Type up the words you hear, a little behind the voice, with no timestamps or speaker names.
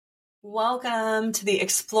Welcome to the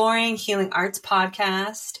Exploring Healing Arts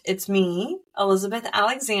podcast. It's me, ElizaBeth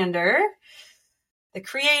Alexander, the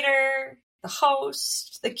creator, the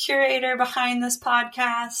host, the curator behind this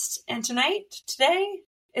podcast. And today,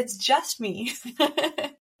 it's just me.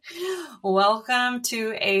 Welcome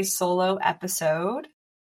to a solo episode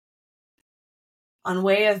on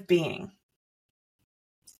Way of Being.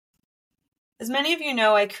 As many of you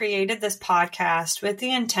know, I created this podcast with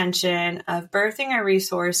the intention of birthing a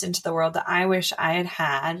resource into the world that I wish I had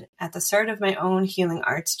had at the start of my own healing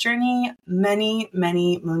arts journey many,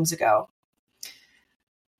 many moons ago.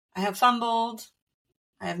 I have fumbled.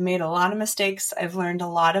 I have made a lot of mistakes. I've learned a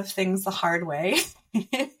lot of things the hard way.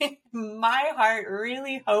 My heart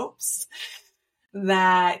really hopes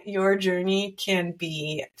that your journey can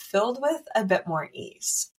be filled with a bit more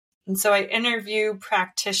ease. And so I interview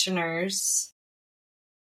practitioners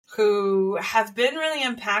who have been really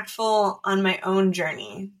impactful on my own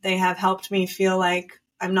journey. They have helped me feel like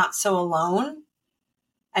I'm not so alone.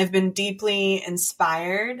 I've been deeply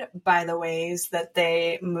inspired by the ways that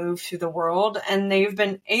they move through the world, and they've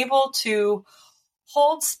been able to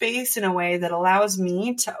hold space in a way that allows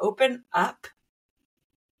me to open up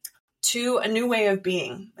to a new way of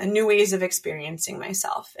being, and new ways of experiencing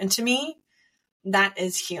myself. And to me, that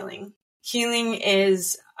is healing. Healing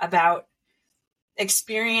is about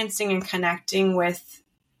experiencing and connecting with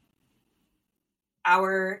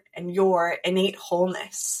our and your innate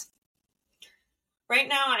wholeness. Right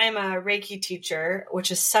now, I'm a Reiki teacher,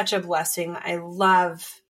 which is such a blessing. I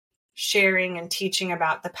love sharing and teaching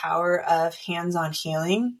about the power of hands-on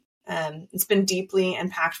healing. It's been deeply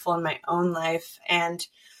impactful in my own life. And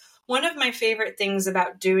one of my favorite things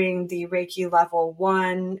about doing the Reiki Level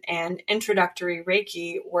 1 and introductory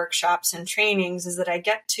Reiki workshops and trainings is that I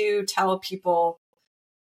get to tell people,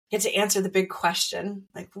 get to answer the big question,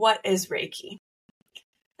 like, what is Reiki?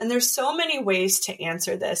 And there's so many ways to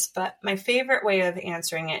answer this, but my favorite way of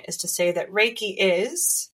answering it is to say that Reiki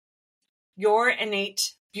is your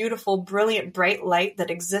innate, beautiful, brilliant, bright light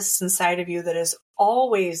that exists inside of you that is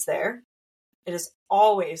always there. It is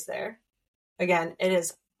always there. Again, it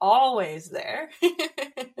is always there.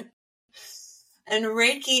 And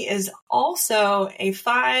Reiki is also a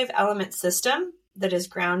 5-element system that is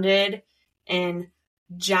grounded in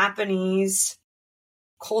Japanese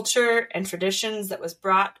culture and traditions that was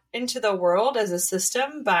brought into the world as a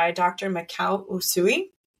system by Dr. Mikao Usui,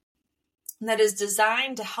 that is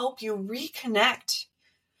designed to help you reconnect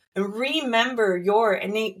and remember your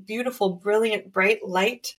innate, beautiful, brilliant, bright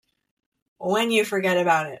light when you forget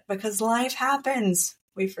about it, because life happens.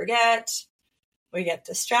 We forget, we get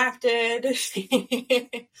distracted,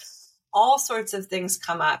 all sorts of things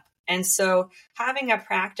come up. And so having a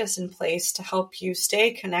practice in place to help you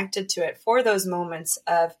stay connected to it for those moments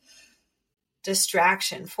of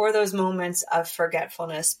distraction, for those moments of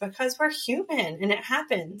forgetfulness, because we're human and it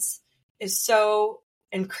happens, is so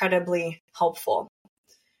incredibly helpful.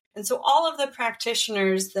 And so all of the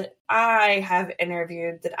practitioners that I have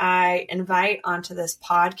interviewed, that I invite onto this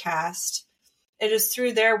podcast, it is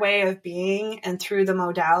through their way of being and through the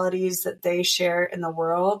modalities that they share in the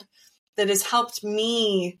world that has helped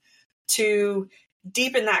me to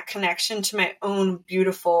deepen that connection to my own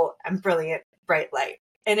beautiful and brilliant bright light.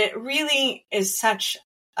 And it really is such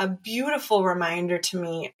a beautiful reminder to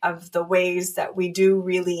me of the ways that we do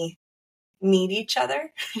really need each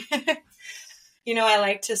other. You know, I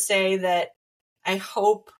like to say that I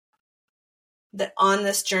hope that on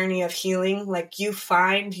this journey of healing, like, you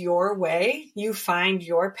find your way, you find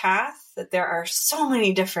your path, that there are so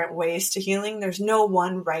many different ways to healing. There's no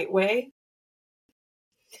one right way.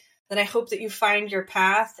 That I hope that you find your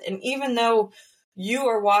path. And even though you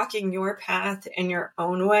are walking your path in your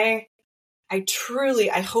own way, I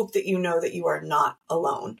hope that you know that you are not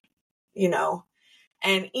alone, you know.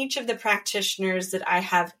 And each of the practitioners that I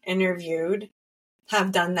have interviewed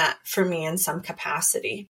have done that for me in some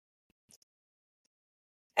capacity.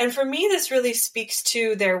 And for me, this really speaks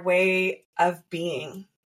to their way of being.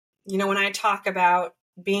 You know, when I talk about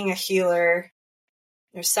being a healer,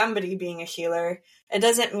 or somebody being a healer, it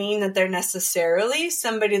doesn't mean that they're necessarily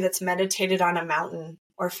somebody that's meditated on a mountain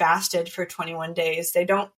or fasted for 21 days. They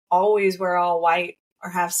don't always wear all white or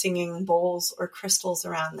have singing bowls or crystals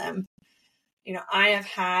around them. You know, I have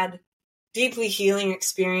had deeply healing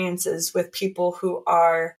experiences with people who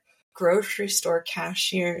are grocery store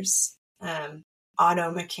cashiers,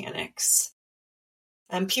 auto mechanics,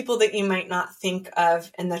 and people that you might not think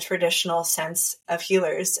of in the traditional sense of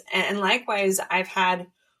healers. And likewise, I've had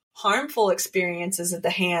harmful experiences at the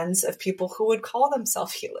hands of people who would call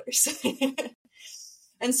themselves healers.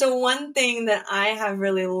 And so one thing that I have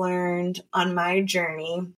really learned on my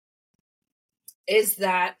journey is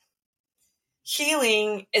that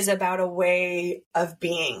healing is about a way of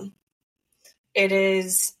being. It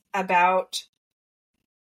is about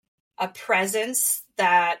a presence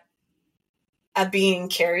that a being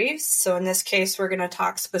carries. So in this case, we're going to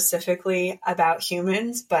talk specifically about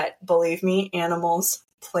humans, but believe me, animals,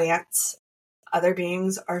 plants, other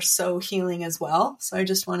beings are so healing as well. So I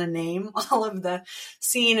just want to name all of the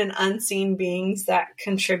seen and unseen beings that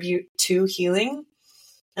contribute to healing.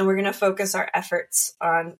 And we're going to focus our efforts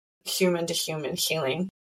on human to human healing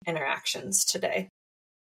interactions today.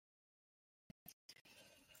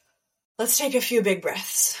 Let's take a few big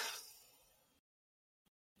breaths.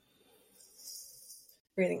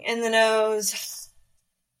 Breathing in the nose,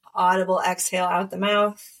 audible exhale out the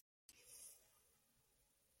mouth.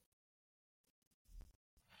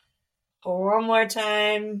 One more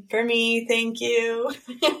time for me, thank you.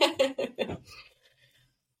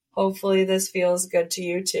 Hopefully this feels good to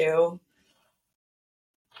you too.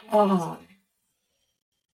 Oh.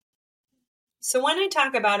 So when I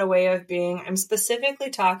talk about a way of being, I'm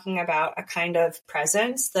specifically talking about a kind of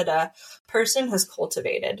presence that a person has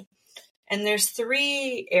cultivated. And there's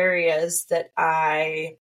 3 areas that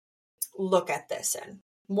I look at this in.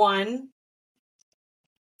 One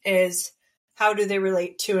is, how do they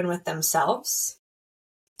relate to and with themselves?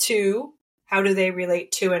 2, how do they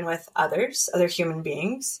relate to and with others, other human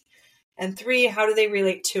beings? And 3, how do they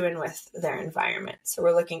relate to and with their environment? So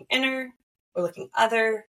we're looking inner, we're looking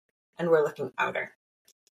other, and we're looking outer.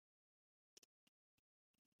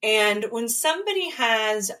 And when somebody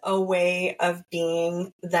has a way of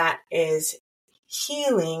being that is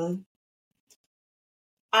healing,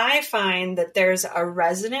 I find that there's a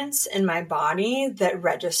resonance in my body that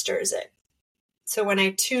registers it. So when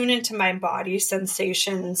I tune into my body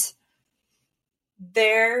sensations,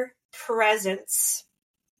 their presence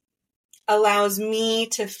allows me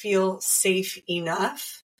to feel safe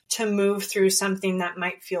enough to move through something that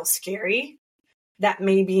might feel scary, that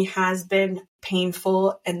maybe has been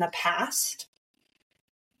painful in the past.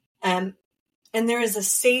 And there is a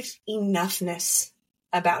safe enoughness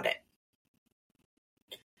about it.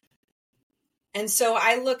 And so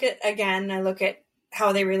I look at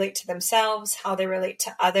how they relate to themselves, how they relate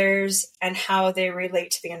to others, and how they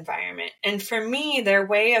relate to the environment. And for me, their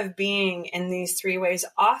way of being in these 3 ways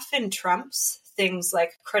often trumps things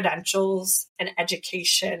like credentials and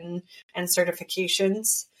education and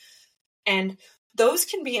certifications. And those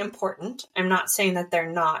can be important. I'm not saying that they're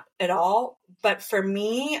not at all. But for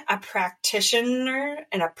me, a practitioner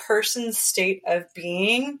and a person's state of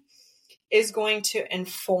being is going to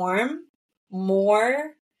inform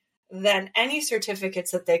more than any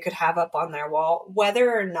certificates that they could have up on their wall,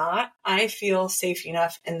 whether or not I feel safe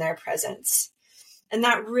enough in their presence. And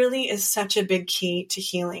that really is such a big key to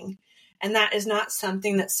healing. And that is not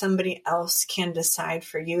something that somebody else can decide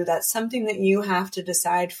for you. That's something that you have to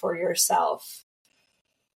decide for yourself.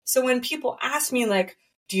 So when people ask me, like,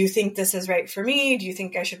 do you think this is right for me? Do you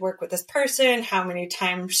think I should work with this person? How many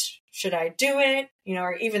times should I do it?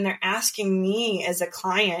 Or even they're asking me as a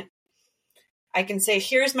client, I can say,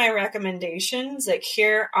 here's my recommendations. Like,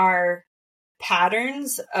 here are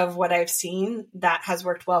patterns of what I've seen that has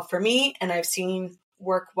worked well for me and I've seen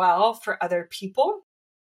work well for other people.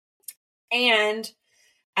 And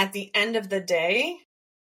at the end of the day,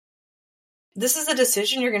 this is a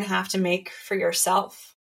decision you're going to have to make for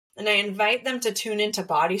yourself. And I invite them to tune into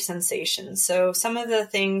body sensations. So some of the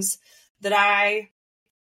things that I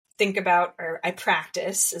think about, or I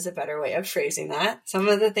practice is a better way of phrasing that. Some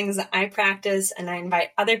of the things that I practice and I invite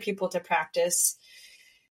other people to practice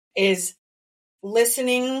is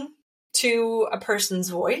listening to a person's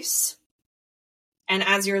voice. And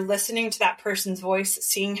as you're listening to that person's voice,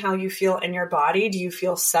 seeing how you feel in your body. Do you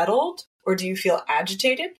feel settled or do you feel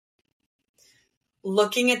agitated?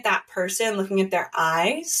 Looking at that person, looking at their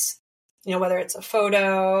eyes, whether it's a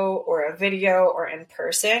photo or a video or in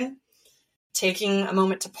person, taking a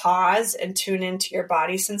moment to pause and tune into your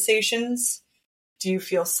body sensations. Do you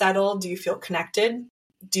feel settled? Do you feel connected?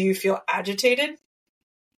 Do you feel agitated?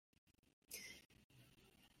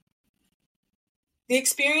 The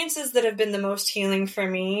experiences that have been the most healing for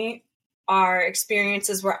me are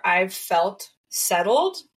experiences where I've felt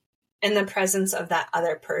settled in the presence of that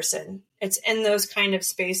other person. It's in those kind of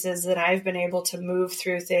spaces that I've been able to move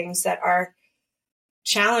through things that are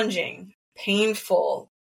challenging, painful,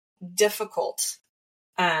 difficult.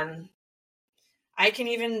 I can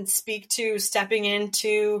even speak to stepping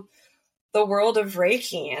into the world of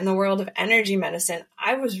Reiki and the world of energy medicine.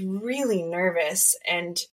 I was really nervous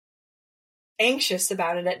and anxious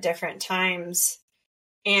about it at different times.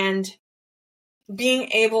 And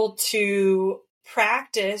being able to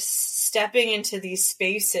practice stepping into these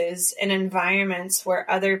spaces and environments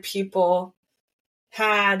where other people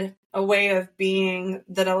had a way of being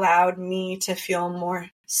that allowed me to feel more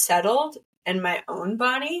settled in my own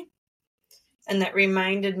body, and that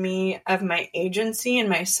reminded me of my agency and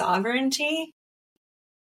my sovereignty,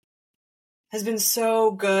 has been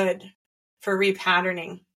so good for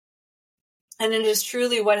repatterning. And it is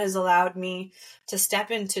truly what has allowed me to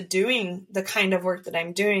step into doing the kind of work that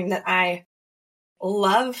I'm doing that I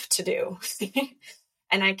love to do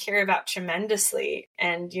and I care about tremendously,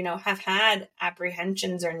 and, have had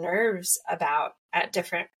apprehensions or nerves about at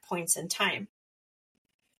different points in time.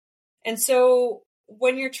 And so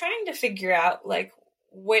when you're trying to figure out like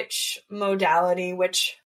which modality,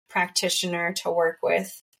 which practitioner to work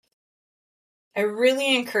with, I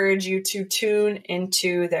really encourage you to tune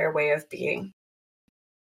into their way of being.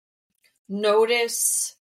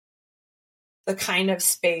 Notice the kind of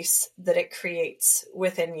space that it creates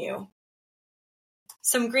within you.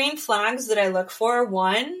 Some green flags that I look for.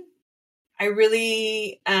 One, I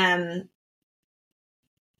really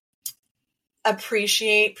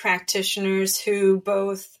appreciate practitioners who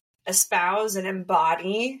both espouse and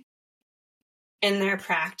embody in their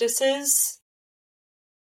practices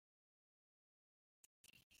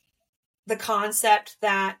the concept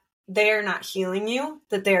that they are not healing you,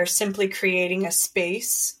 that they are simply creating a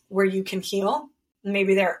space where you can heal.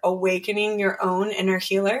 Maybe they're awakening your own inner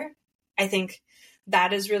healer. I think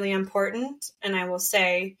that is really important. And I will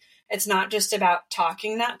say it's not just about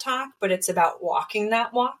talking that talk, but it's about walking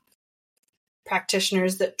that walk.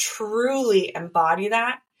 Practitioners that truly embody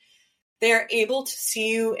that, they are able to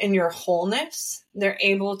see you in your wholeness. They're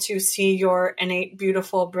able to see your innate,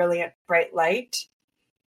 beautiful, brilliant, bright light,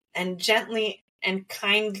 and gently and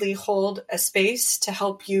kindly hold a space to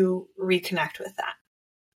help you reconnect with that.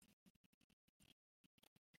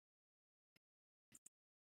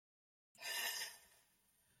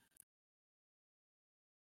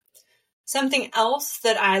 Something else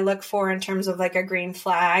that I look for in terms of like a green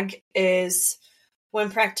flag is when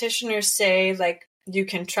practitioners say like, you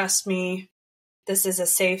can trust me, this is a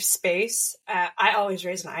safe space. I always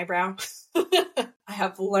raise an eyebrow. I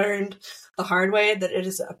have learned the hard way that it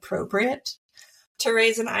is appropriate to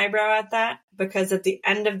raise an eyebrow at that, because at the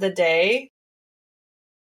end of the day,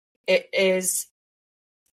 it is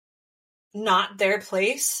not their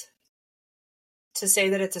place to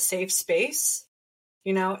say that it's a safe space.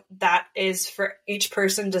 That is for each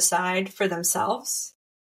person to decide for themselves.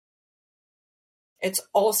 It's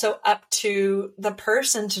also up to the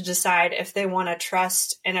person to decide if they want to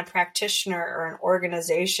trust in a practitioner or an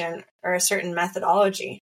organization or a certain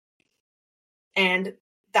methodology. And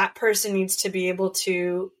that person needs to be able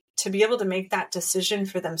to make that decision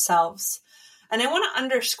for themselves. And I want to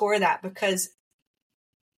underscore that because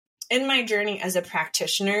in my journey as a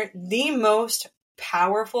practitioner, the most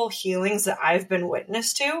powerful healings that I've been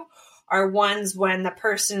witness to are ones when the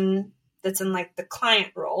person that's in like the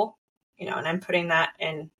client role, and I'm putting that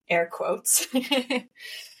in air quotes,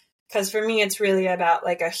 because for me, it's really about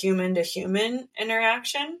like a human to human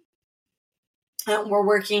interaction. We're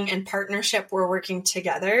working in partnership, we're working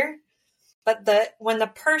together. But when the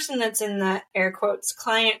person that's in the air quotes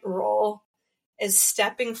client role is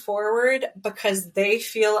stepping forward because they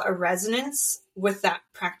feel a resonance with that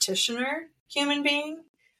practitioner human being,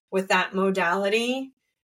 with that modality,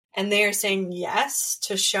 and they are saying yes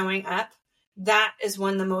to showing up, that is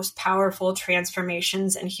when the most powerful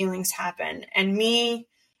transformations and healings happen. And me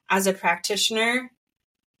as a practitioner,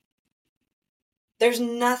 there's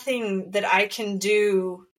nothing that I can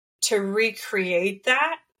do to recreate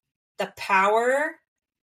that, the power,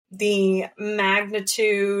 the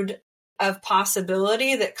magnitude of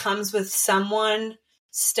possibility that comes with someone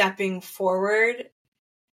stepping forward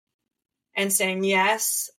and saying,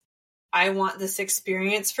 yes, I want this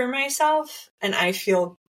experience for myself and I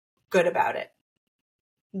feel good about it.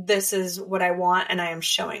 This is what I want and I am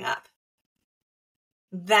showing up.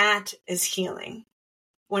 That is healing.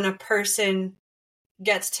 When a person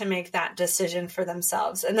gets to make that decision for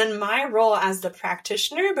themselves. And then my role as the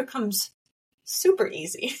practitioner becomes super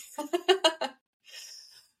easy.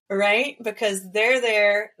 Right? Because they're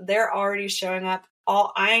there, they're already showing up.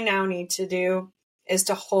 All I now need to do is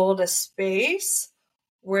to hold a space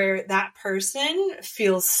where that person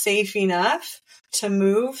feels safe enough to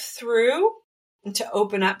move through and to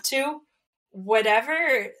open up to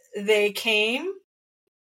whatever they came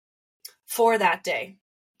for that day.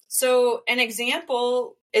 So an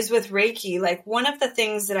example is with Reiki. Like one of the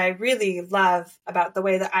things that I really love about the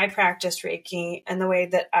way that I practice Reiki and the way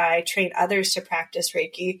that I train others to practice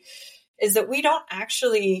Reiki is that we don't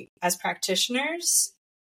actually, as practitioners,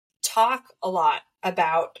 talk a lot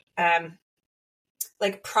about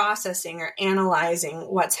like processing or analyzing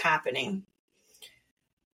what's happening.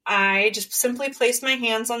 I just simply place my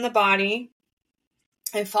hands on the body.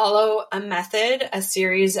 I follow a method, a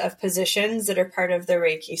series of positions that are part of the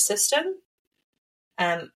Reiki system.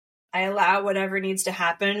 I allow whatever needs to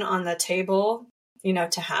happen on the table,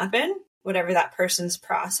 to happen, whatever that person's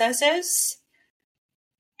process is.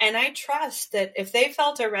 And I trust that if they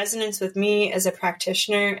felt a resonance with me as a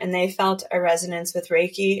practitioner and they felt a resonance with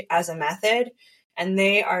Reiki as a method, and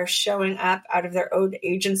they are showing up out of their own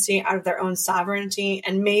agency, out of their own sovereignty,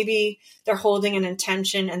 and maybe they're holding an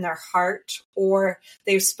intention in their heart, or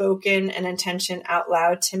they've spoken an intention out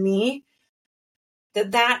loud to me,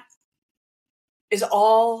 that is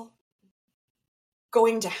all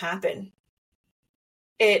going to happen.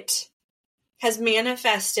 It has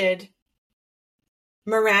manifested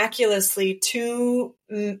miraculously too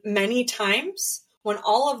many times when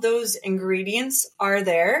all of those ingredients are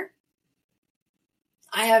there.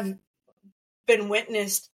 I have been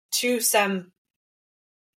witness to some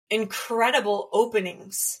incredible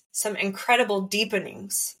openings, some incredible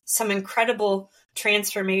deepenings, some incredible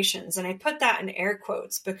transformations. And I put that in air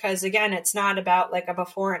quotes because, again, it's not about like a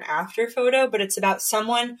before and after photo, but it's about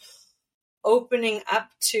someone opening up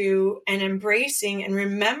to and embracing and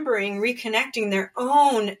remembering, reconnecting their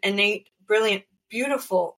own innate, brilliant,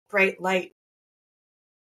 beautiful, bright light.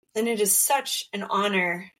 And it is such an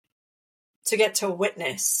honor to get to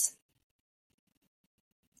witness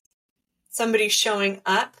somebody showing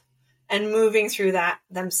up and moving through that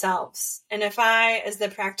themselves. And if I, as the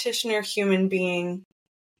practitioner human being,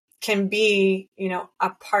 can be, a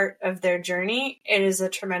part of their journey, it is a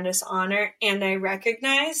tremendous honor. And I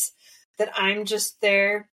recognize that I'm just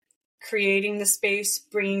there creating the space,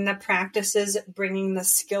 bringing the practices, bringing the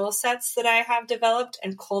skill sets that I have developed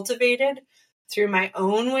and cultivated through my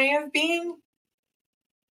own way of being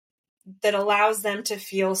that allows them to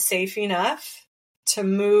feel safe enough to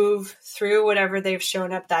move through whatever they've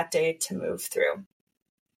shown up that day to move through.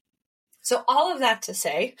 So all of that to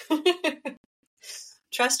say,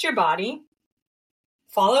 trust your body,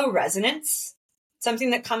 follow resonance.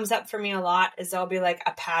 Something that comes up for me a lot is there'll be like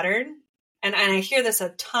a pattern. And I hear this a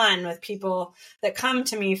ton with people that come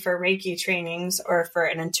to me for Reiki trainings or for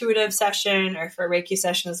an intuitive session or for a Reiki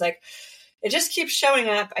session. Is like, it just keeps showing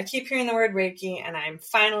up. I keep hearing the word Reiki and I'm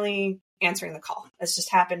finally answering the call. It's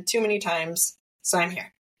just happened too many times. So I'm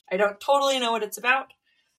here. I don't totally know what it's about,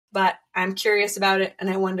 but I'm curious about it and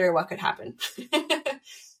I wonder what could happen.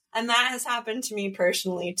 And that has happened to me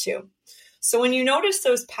personally too. So when you notice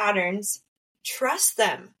those patterns, trust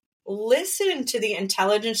them. Listen to the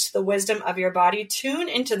intelligence, to the wisdom of your body. Tune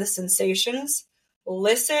into the sensations.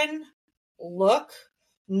 Listen, look,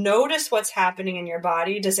 notice what's happening in your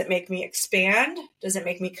body. Does it make me expand? Does it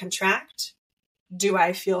make me contract? Do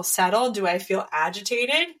I feel settled? Do I feel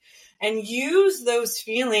agitated? And use those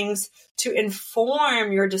feelings to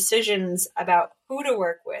inform your decisions about who to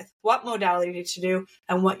work with, what modality to do,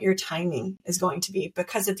 and what your timing is going to be.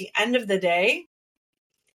 Because at the end of the day,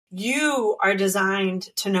 you are designed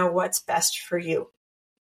to know what's best for you.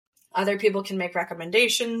 Other people can make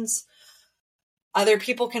recommendations. Other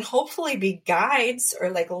people can hopefully be guides or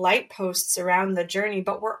like light posts around the journey,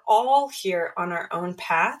 but we're all here on our own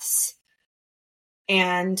paths.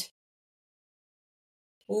 And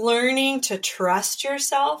learning to trust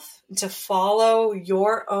yourself, to follow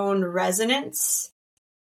your own resonance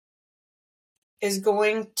is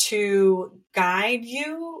going to guide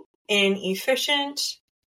you in efficient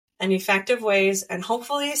and effective ways and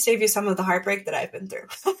hopefully save you some of the heartbreak that I've been through.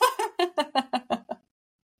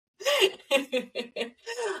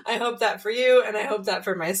 I hope that for you and I hope that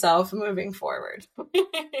for myself moving forward.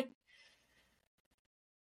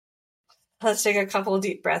 Let's take a couple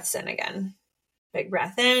deep breaths in again. Big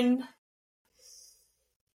breath in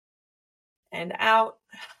and out.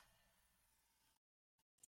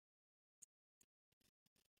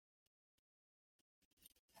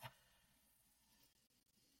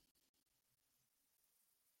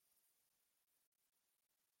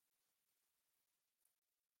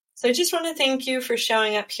 So I just want to thank you for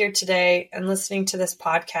showing up here today and listening to this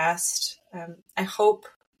podcast. I hope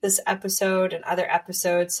this episode and other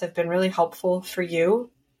episodes have been really helpful for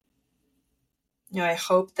you. I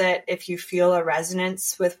hope that if you feel a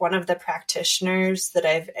resonance with one of the practitioners that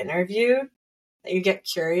I've interviewed, that you get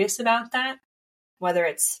curious about that, whether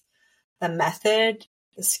it's the method,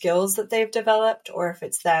 the skills that they've developed, or if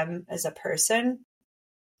it's them as a person.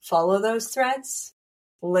 Follow those threads.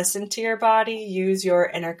 Listen to your body, use your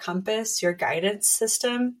inner compass, your guidance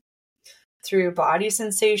system through body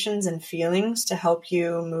sensations and feelings to help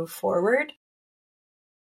you move forward.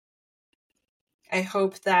 I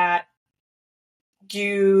hope that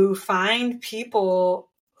you find people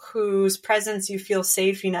whose presence you feel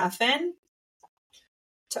safe enough in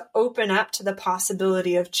to open up to the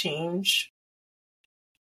possibility of change,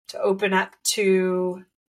 to open up to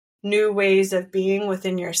new ways of being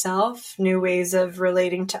within yourself, new ways of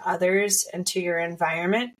relating to others and to your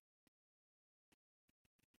environment.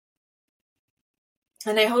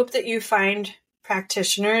 And I hope that you find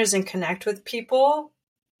practitioners and connect with people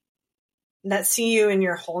that see you in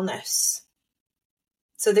your wholeness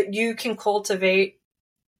so that you can cultivate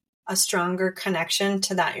a stronger connection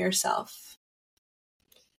to that yourself.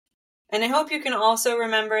 And I hope you can also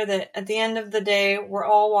remember that at the end of the day, we're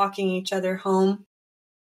all walking each other home.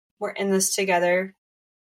 We're in this together.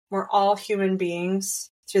 We're all human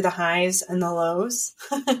beings through the highs and the lows.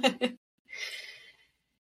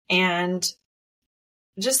 And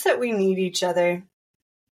just that we need each other.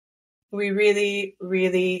 We really,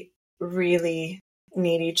 really, really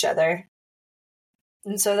need each other.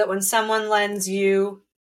 And so that when someone lends you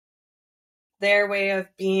their way of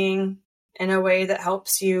being in a way that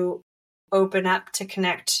helps you open up to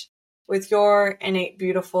connect with your innate,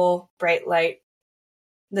 beautiful, bright light,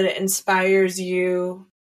 that it inspires you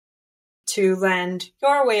to lend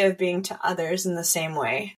your way of being to others in the same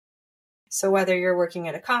way. So whether you're working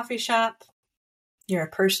at a coffee shop, you're a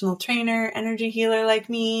personal trainer, energy healer like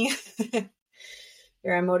me,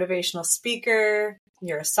 you're a motivational speaker,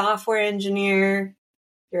 you're a software engineer,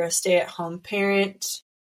 you're a stay-at-home parent,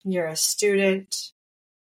 you're a student,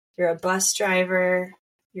 you're a bus driver,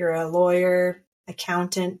 you're a lawyer,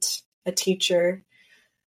 accountant, a teacher,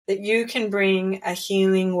 that you can bring a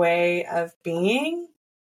healing way of being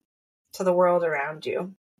to the world around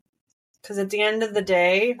you. Because at the end of the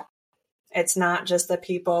day, it's not just the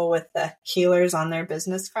people with the healers on their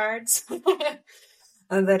business cards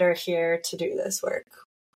that are here to do this work.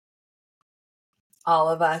 All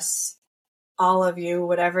of us, all of you,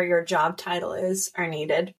 whatever your job title is, are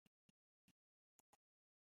needed.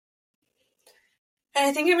 And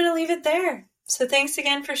I think I'm going to leave it there. So thanks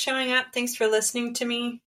again for showing up. Thanks for listening to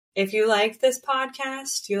me. If you like this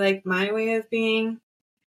podcast, you like my way of being,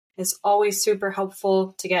 it's always super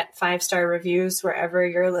helpful to get 5-star reviews wherever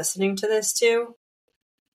you're listening to this to.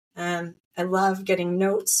 I love getting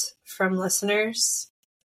notes from listeners.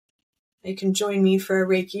 You can join me for a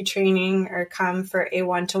Reiki training or come for a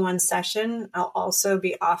one-to-one session. I'll also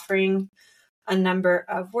be offering a number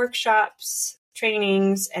of workshops,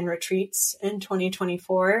 trainings, and retreats in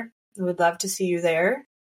 2024. I would love to see you there.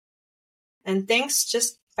 And thanks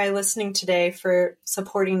just by listening today for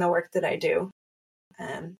supporting the work that I do.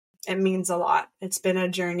 It means a lot. It's been a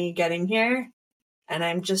journey getting here, and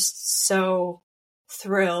I'm just so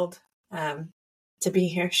thrilled to be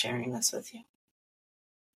here sharing this with you.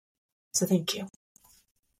 So thank you.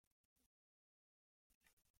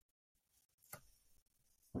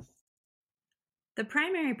 The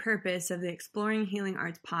primary purpose of the Exploring Healing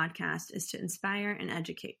Arts podcast is to inspire and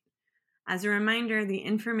educate. As a reminder, the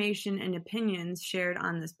information and opinions shared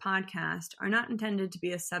on this podcast are not intended to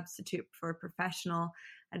be a substitute for professional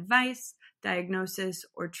advice, diagnosis,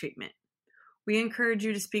 or treatment. We encourage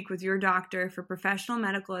you to speak with your doctor for professional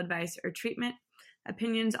medical advice or treatment.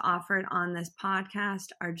 Opinions offered on this podcast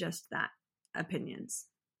are just that, opinions.